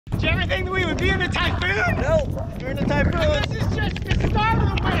Did you ever think that we would be in a typhoon? No, we're in a typhoon. And this is just the start of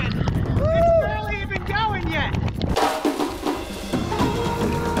the wind. Woo! It's barely even going yet.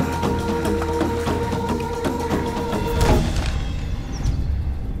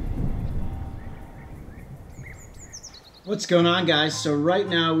 What's going on, guys? So right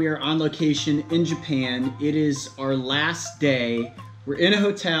now we are on location in Japan. It is our last day. We're in a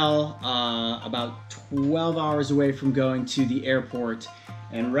hotel about 12 hours away from going to the airport,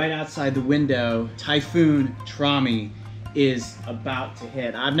 and right outside the window, Typhoon Trami is about to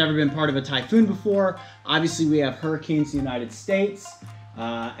hit. I've never been part of a typhoon before. Obviously we have hurricanes in the United States,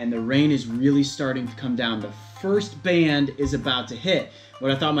 and the rain is really starting to come down. The first band is about to hit.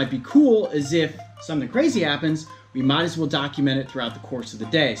 What I thought might be cool is if something crazy happens, we might as well document it throughout the course of the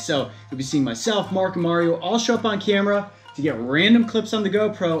day. So you'll be seeing myself, Mark, and Mario all show up on camera to get random clips on the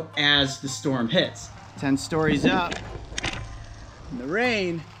GoPro as the storm hits. 10 stories up, and the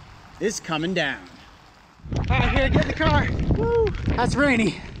rain is coming down. All right, here, get in the car. Woo, that's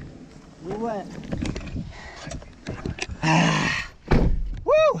rainy. We're wet.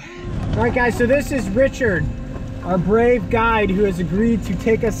 Woo! All right, guys, so this is Richard, our brave guide who has agreed to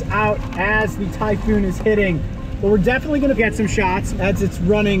take us out as the typhoon is hitting. But we're definitely gonna get some shots as it's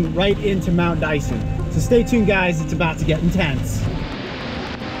running right into Mount Dyson. So stay tuned, guys, it's about to get intense.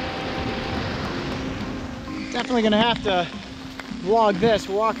 Definitely gonna have to vlog this.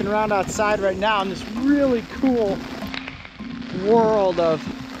 We're walking around outside right now in this really cool world of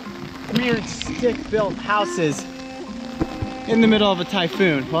weird stick-built houses in the middle of a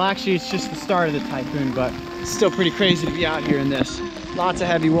typhoon. Well, actually, it's just the start of the typhoon, but it's still pretty crazy to be out here in this. Lots of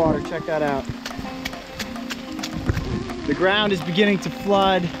heavy water, check that out. The ground is beginning to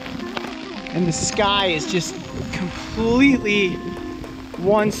flood, and the sky is just completely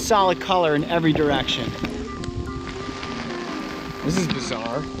one solid color in every direction. This is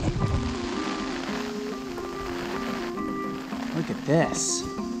bizarre. Look at this.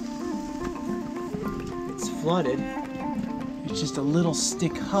 It's flooded. It's just a little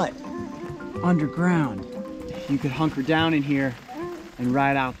stick hut underground. You could hunker down in here and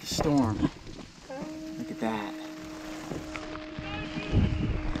ride out the storm. Look at that.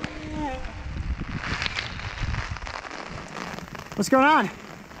 What's going on?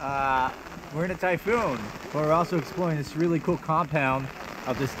 We're in a typhoon, but we're also exploring this really cool compound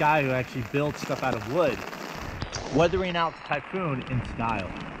of this guy who actually builds stuff out of wood, weathering out the typhoon in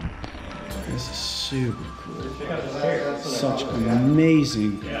style. This is super cool. Such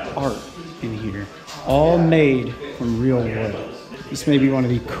amazing art in here. All made from real wood. This may be one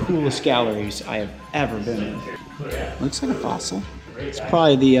of the coolest galleries I have ever been in. Looks like a fossil. It's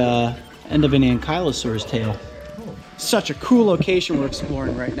probably the end of an ankylosaur's tail. Such a cool location we're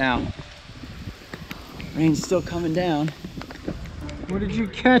exploring right now. Rain's still coming down. What did you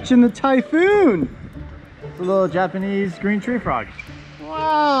catch in the typhoon? It's a little Japanese green tree frog.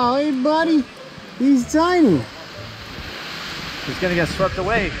 Wow, hey buddy, he's tiny. He's gonna get swept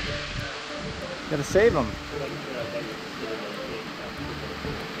away. Gotta save him.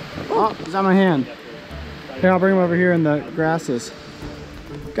 Oh, he's on my hand. Here, I'll bring him over here in the grasses.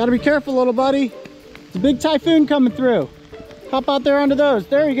 Gotta be careful, little buddy. There's a big typhoon coming through. Hop out there onto those.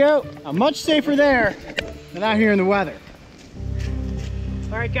 There you go. I'm much safer there than out here in the weather.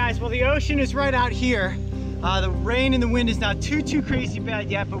 All right, guys, well, the ocean is right out here. The rain and the wind is not too crazy bad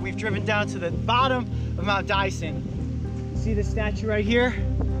yet, but we've driven down to the bottom of Mount Dyson. See this statue right here?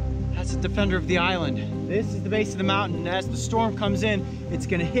 That's the defender of the island. This is the base of the mountain, and as the storm comes in, it's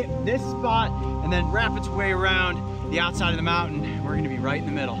gonna hit this spot and then wrap its way around the outside of the mountain. We're gonna be right in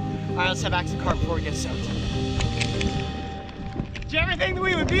the middle. All right, let's head back to the car before we get soaked. Did you ever think that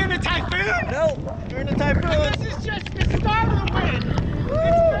we would be in a typhoon? No, we're in a typhoon. And this is just the start of the wind. Woo!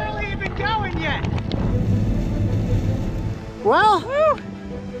 It's barely even going yet. Well,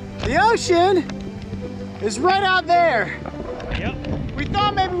 the ocean is right out there. Yep. We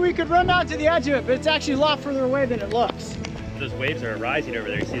thought maybe we could run down to the edge of it, but it's actually a lot further away than it looks. Those waves are rising over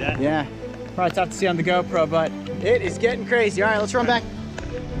there, you see that? Yeah, probably tough to see on the GoPro, but it is getting crazy. All right, let's run back.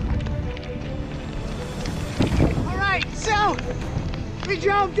 All right, so we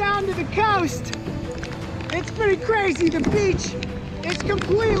drove down to the coast. It's pretty crazy. The beach is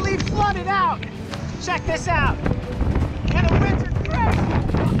completely flooded out. Check this out. And the winds are crazy.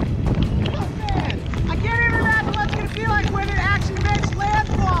 Oh man, I can't even imagine what it's gonna be like when it actually makes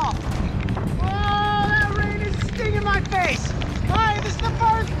landfall. Oh, that rain is stinging my face. All right, this is the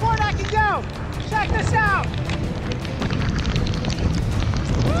farthest point I can go. Check this out.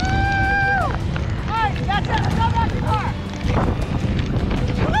 Woo! All right, that's it. Let's go back to the car.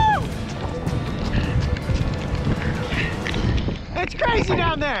 Woo! It's crazy. crazy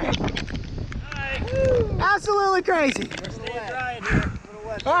down there. Absolutely crazy.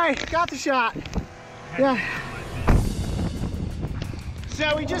 All right, got the shot. Yeah.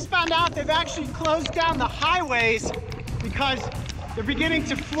 So we just found out they've actually closed down the highways because they're beginning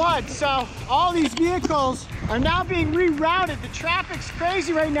to flood. So all these vehicles are now being rerouted. The traffic's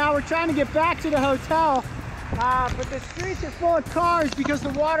crazy right now. We're trying to get back to the hotel, but the streets are full of cars because the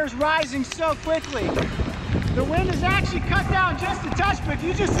water's rising so quickly. The wind is actually cut down just a touch, but if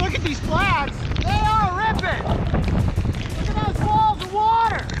you just look at these flags, they are ripping. Look at those walls of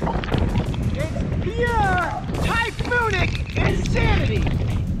water. It's pure typhoonic insanity.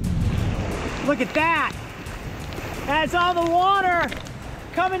 Look at that. That's all the water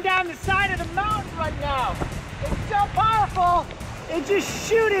coming down the side of the mountain right now. It's so powerful, it's just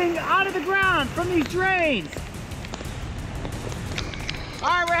shooting out of the ground from these drains. All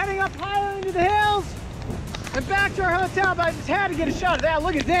right, we're heading up higher into the hills and back to our hotel, but I just had to get a shot of that.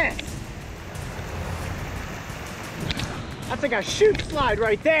 Look at this. That's like a chute slide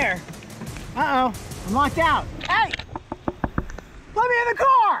right there. Uh-oh, I'm locked out. Hey, let me in the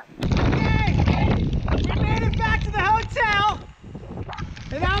car. Okay, we made it back to the hotel.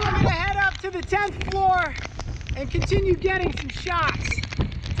 And now we're gonna head up to the 10th floor and continue getting some shots.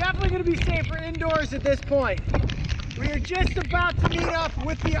 Definitely gonna be safer indoors at this point. We are just about to meet up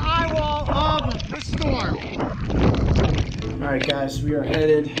with the eye wall of the storm. All right, guys, we are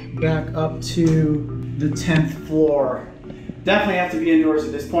headed back up to the 10th floor. Definitely have to be indoors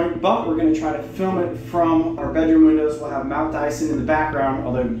at this point, but we're gonna try to film it from our bedroom windows. We'll have Mount Dyson in the background,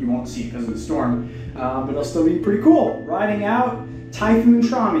 although you won't see it because of the storm, but it'll still be pretty cool. Riding out Typhoon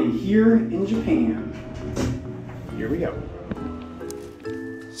Trami here in Japan. Here we go.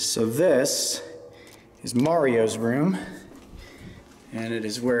 So this is Mario's room, and it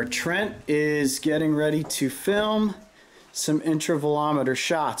is where Trent is getting ready to film some intravolometer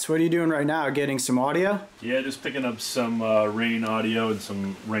shots. What are you doing right now? Getting some audio? Yeah, just picking up some rain audio and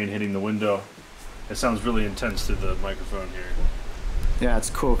some rain hitting the window. It sounds really intense to the microphone here. Yeah, it's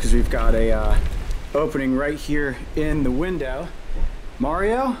cool because we've got a opening right here in the window.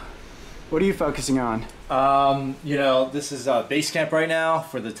 Mario, what are you focusing on? You know, this is base camp right now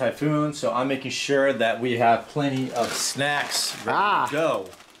for the typhoon, so I'm making sure that we have plenty of snacks ready to go.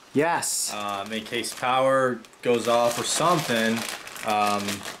 Yes. In case power goes off or something,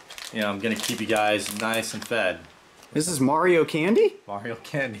 you know, I'm gonna keep you guys nice and fed. This is Mario candy? Mario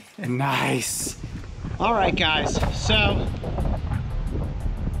candy. Nice. All right, guys, so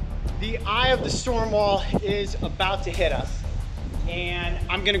the eye of the storm wall is about to hit us. And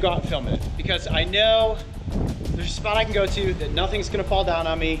I'm gonna go out and film it because I know there's a spot I can go to that nothing's gonna fall down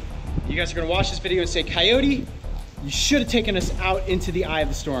on me. You guys are gonna watch this video and say, Coyote, you should have taken us out into the eye of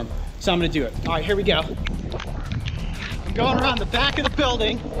the storm. So I'm gonna do it. All right, here we go. I'm going around the back of the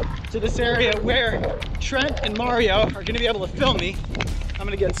building to this area where Trent and Mario are gonna be able to film me. I'm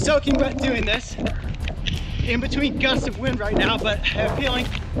gonna get soaking wet doing this in between gusts of wind right now, but I have a feeling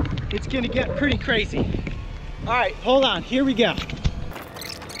it's gonna get pretty crazy. All right, hold on, here we go.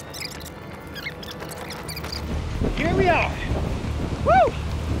 Here we are. Woo!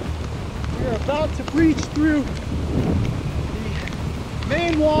 We're about to breach through the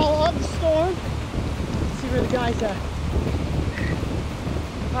main wall of the storm. Let's see where the guy's at.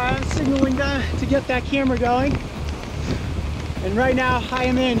 All right, I'm signaling to get that camera going. And right now, I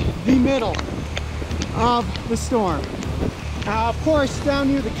am in the middle of the storm. Of course, down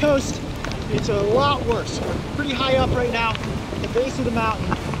near the coast, it's a lot worse. We're pretty high up right now at the base of the mountain.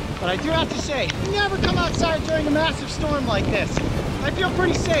 But I do have to say, never come outside during a massive storm like this. I feel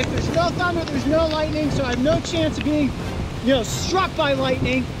pretty safe. There's no thunder, there's no lightning, so I have no chance of being, struck by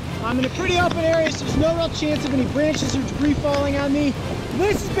lightning. I'm in a pretty open area, so there's no real chance of any branches or debris falling on me.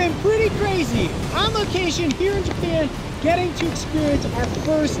 This has been pretty crazy. On location here in Japan, getting to experience our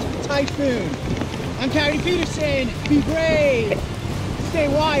first typhoon. I'm Coyote Peterson. Be brave. Stay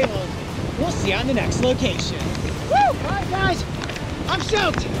wild. We'll see you on the next location. Woo! All right, guys. I'm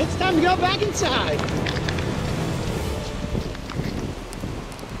soaked. It's time to go back inside.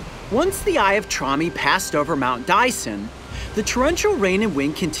 Once the eye of Trami passed over Mount Dyson, the torrential rain and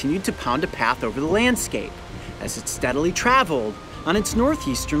wind continued to pound a path over the landscape as it steadily traveled on its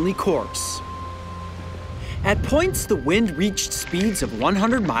northeasterly course. At points, the wind reached speeds of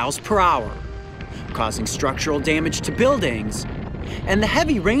 100 miles per hour, causing structural damage to buildings, and the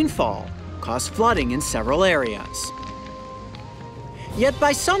heavy rainfall caused flooding in several areas. Yet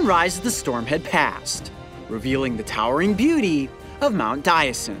by sunrise, the storm had passed, revealing the towering beauty of Mount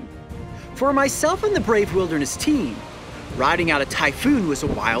Dyson. For myself and the brave Wilderness team, riding out a typhoon was a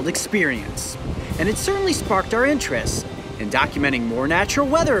wild experience, and it certainly sparked our interest and documenting more natural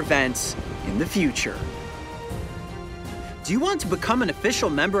weather events in the future. Do you want to become an official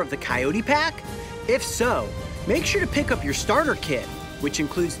member of the Coyote Pack? If so, make sure to pick up your starter kit, which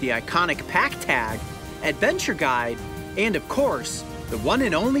includes the iconic pack tag, adventure guide, and of course, the one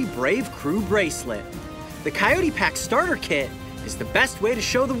and only Brave Crew bracelet. The Coyote Pack starter kit is the best way to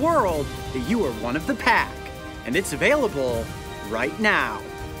show the world that you are one of the pack, and it's available right now.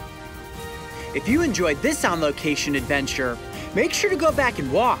 If you enjoyed this On Location adventure, make sure to go back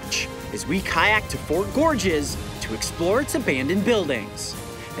and watch as we kayak to Fort Gorges to explore its abandoned buildings.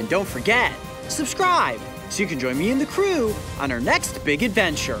 And don't forget, subscribe so you can join me and the crew on our next big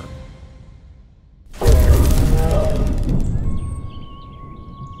adventure.